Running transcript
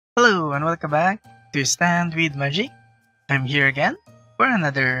Hello and welcome back to Stand with Magic. I'm here again for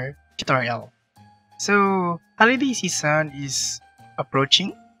another tutorial. So, holiday season is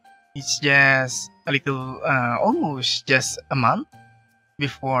approaching. It's just a little, almost just a month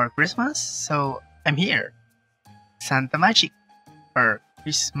before Christmas. So, I'm here, Santa Magic or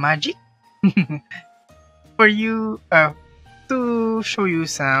Chris Magic, for you to show you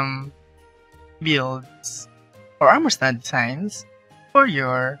some builds or armor stand designs for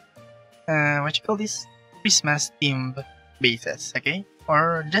your what you call this, Christmas themed bases, okay?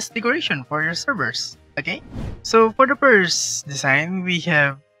 Or just decoration for your servers, okay? So for the first design, we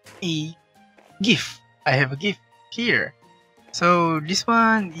have a gift. I have a gift here. So this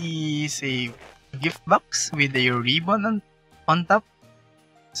one is a gift box with a ribbon on top.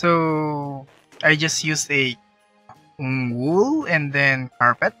 So I just used a wool and then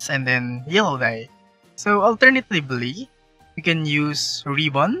carpets and then yellow dye. So alternatively, you can use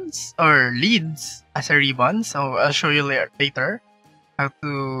ribbons or leads as a ribbon. So I'll show you later how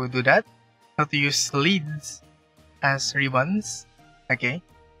to do that. How to use leads as ribbons. Okay.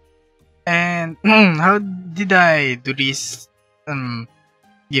 And how did I do this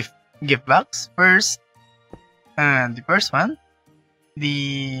gift box? First, the first one,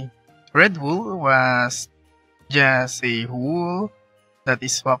 the red wool was just a wool that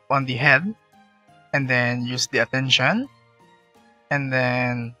is swapped on the head, and then use the attention. And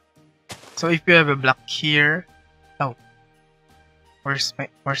then, so if you have a block here, oh, where's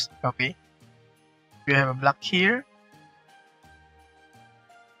okay. If you have a block here,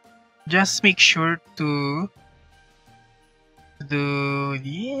 just make sure to do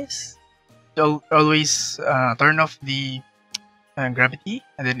this. Always turn off the gravity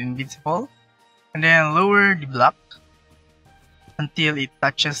and then invincible, and then lower the block until it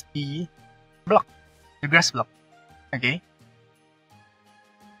touches the block, the grass block. Okay.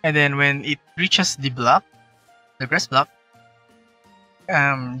 And then when it reaches the block, the grass block,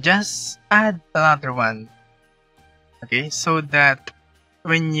 just add another one. Okay, so that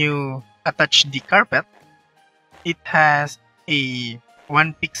when you attach the carpet, it has a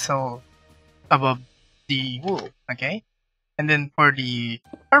 1 pixel above the wool. Okay, and then for the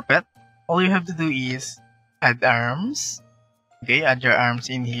carpet, all you have to do is add arms. Okay, add your arms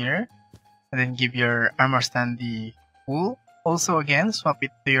in here, and then give your armor stand the wool. Also again, swap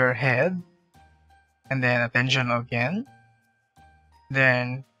it to your head, and then attention again,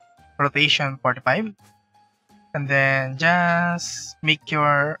 then rotation 45, and then just make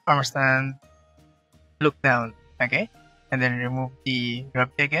your armor stand look down, okay? And then remove the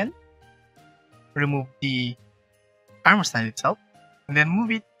gravity again, remove the armor stand itself, and then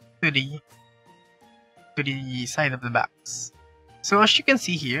move it to the side of the box. So as you can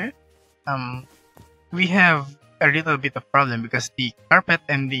see here, we have a little bit of problem because the carpet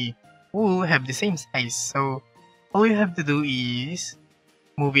and the wool have the same size. So all you have to do is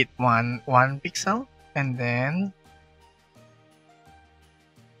move it one pixel, and then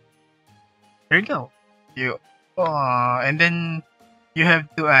there you go. And then you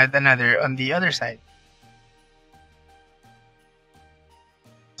have to add another on the other side.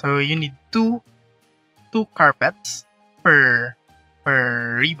 So you need two carpets per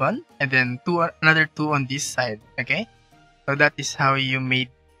ribbon, and then another two on this side. Okay, so that is how you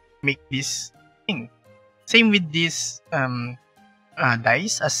make this thing. Same with this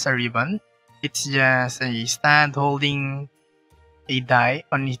dice as a ribbon. It's just a stand holding a die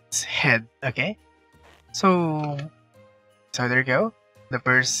on its head. Okay, so there you go, the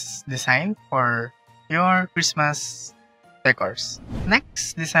first design for your Christmas decors.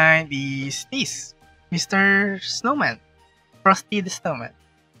 Next design is this, Mr. Snowman, Frosty the Snowman.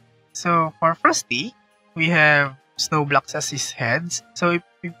 So for Frosty, we have snow blocks as his heads. So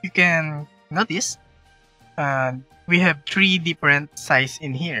if you can notice, we have 3 different size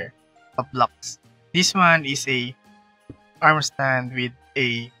in here of blocks. This one is a armor stand with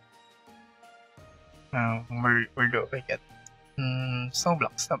a where do I get snow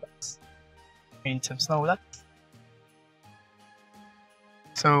blocks? We need some snow blocks.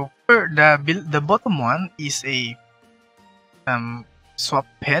 So for the bottom one is a swap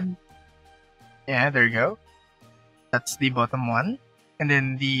head. Yeah, there you go. That's the bottom one. And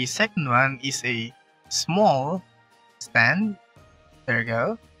then the second one is a small stand. There you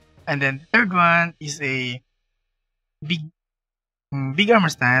go. And then the third one is a big armor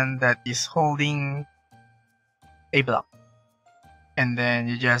stand that is holding a block. And then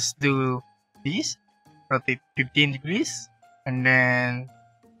you just do this, rotate 15 degrees, and then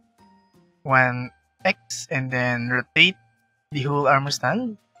 1x, and then rotate the whole armor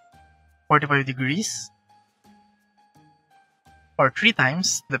stand 45 degrees. or 3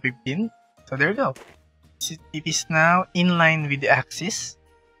 times the 15. So there you go. It is now in line with the axis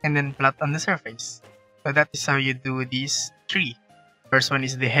and then flat on the surface. So that is how you do these 3. First one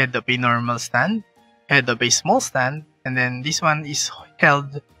is the head of a normal stand, head of a small stand, and then this one is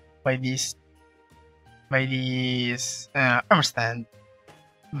held by this arm stand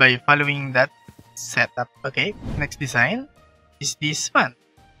by following that setup. Okay, next design is this one,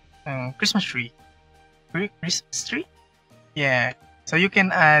 Christmas tree. Christmas tree? Yeah. So you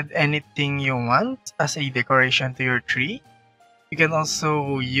can add anything you want as a decoration to your tree. You can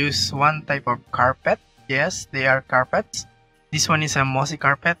also use one type of carpet. Yes, they are carpets. This one is a mossy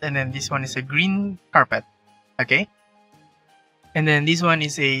carpet, and then this one is a green carpet. Okay? And then this one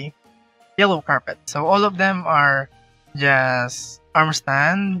is a yellow carpet. So all of them are just arm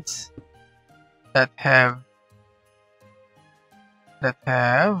stands that have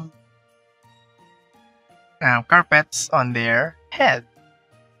carpets on their head.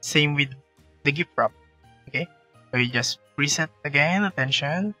 Same with the gift wrap. Okay, so you just preset again,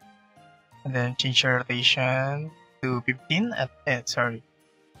 attention, and then change your rotation to 15. Sorry,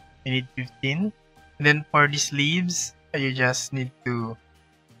 you need 15. And then for the sleeves, you just need to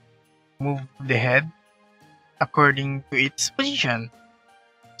move the head according to its position.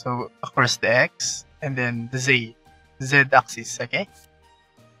 So across the X and then the Z axis. Okay.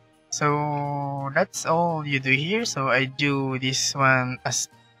 So that's all you do here. So I do this one as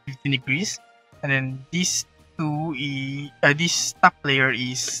 15 degrees, and then this top layer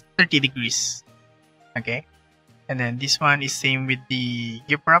is 30 degrees. Okay, and then this one is same with the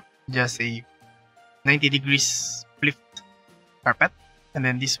gift wrap, just a 90 degrees flipped carpet, and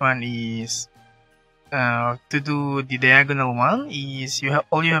then this one is to do the diagonal one is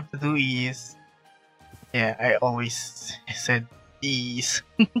all you have to do is, yeah, I always said is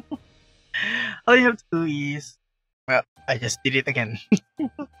all you have to do is, well, I just did it again.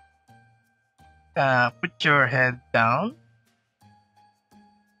 Put your head down.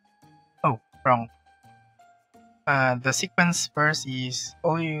 Oh, wrong. The sequence first is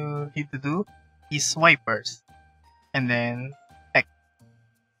all you need to do is swipe first, and then X.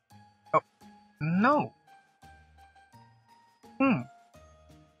 Oh no.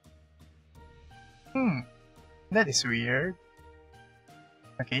 That is weird.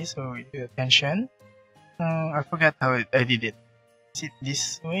 Okay, so attention. I forgot how I did it. Is it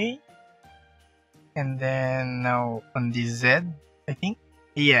this way? And then now on the Z, I think.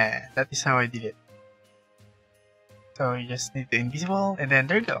 Yeah, that is how I did it. So you just need the invisible, and then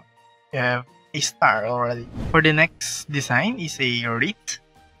there you go. You have a star already. For the next design is a wreath.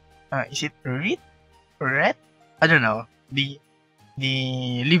 Is it wreath? Red? I don't know. The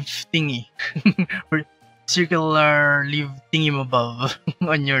leaf thingy. Circular leaf thingy above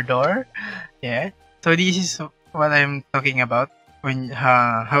on your door. Yeah. So this is what I'm talking about when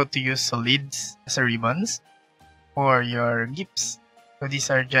how to use solids as a ribbons for your gifts. So these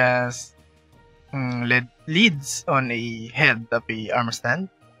are just leads on a head of a arm stand.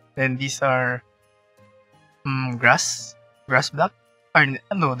 Then these are grass block. Or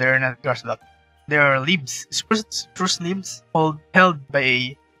no, they're not grass block. They are leaves, spruce leaves held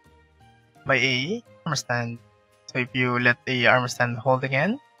by a arm stand. So if you let a arm stand hold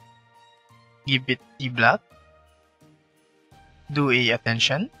again, give it the block, do a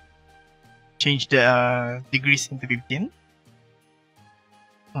attention, change the degrees into 15,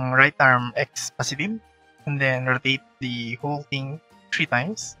 right arm X positive, and then rotate the whole thing 3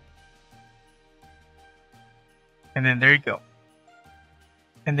 times, and then there you go.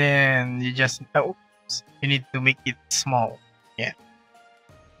 And then you just you need to make it small, yeah,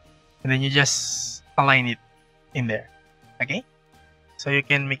 and then you just align it in there. Okay, so you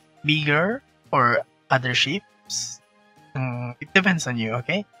can make bigger or other shapes. It depends on you.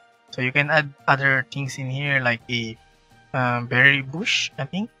 Okay, so you can add other things in here like a berry bush, I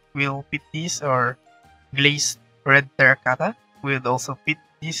think will fit this, or glazed red terracotta will also fit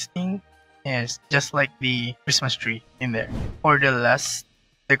this thing. Yes, just like the Christmas tree in there. For the last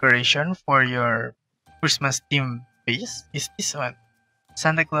decoration for your Christmas theme base is this one,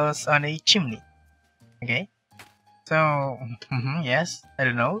 Santa Claus on a chimney. Okay, so yes, I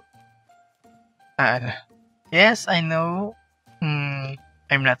don't know. Yes, I know.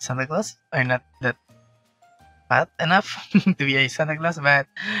 I'm not Santa Claus. I'm not that fat enough to be a Santa Claus, but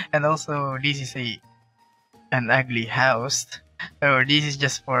and also this is an ugly house. So this is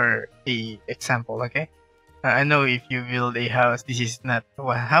just for a example, okay? I know if you build a house, this is not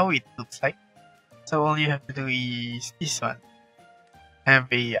how it looks like. So all you have to do is this one. Have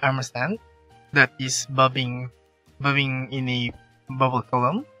a armor stand that is bobbing in a bubble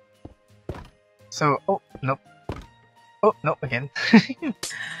column. So, oh, nope. Oh, no, again.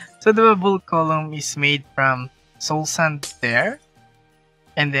 So the bubble column is made from soul sand there.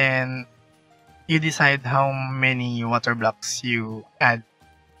 And then you decide how many water blocks you add.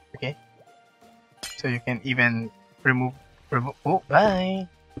 Okay? So you can even remove oh, bye!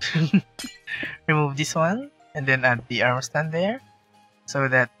 Remove this one and then add the armor stand there so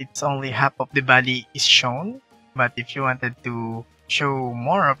that it's only half of the body is shown. But if you wanted to show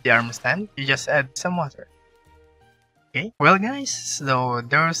more of the armor stand, you just add some water. Okay, well guys, so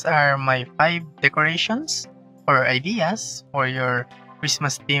those are my 5 decorations or ideas for your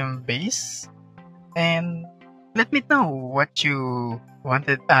Christmas theme base. And let me know what you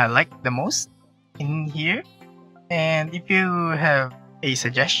wanted like the most in here. And if you have a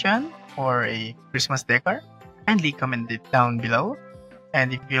suggestion for a Christmas decor, kindly comment it down below.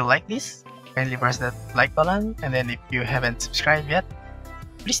 And if you like this, kindly press that like button. And then if you haven't subscribed yet,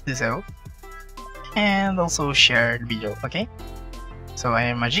 please do so. And also share the video, okay? So I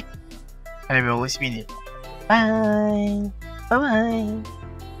am Magic, and I will always be here. Bye! Bye-bye!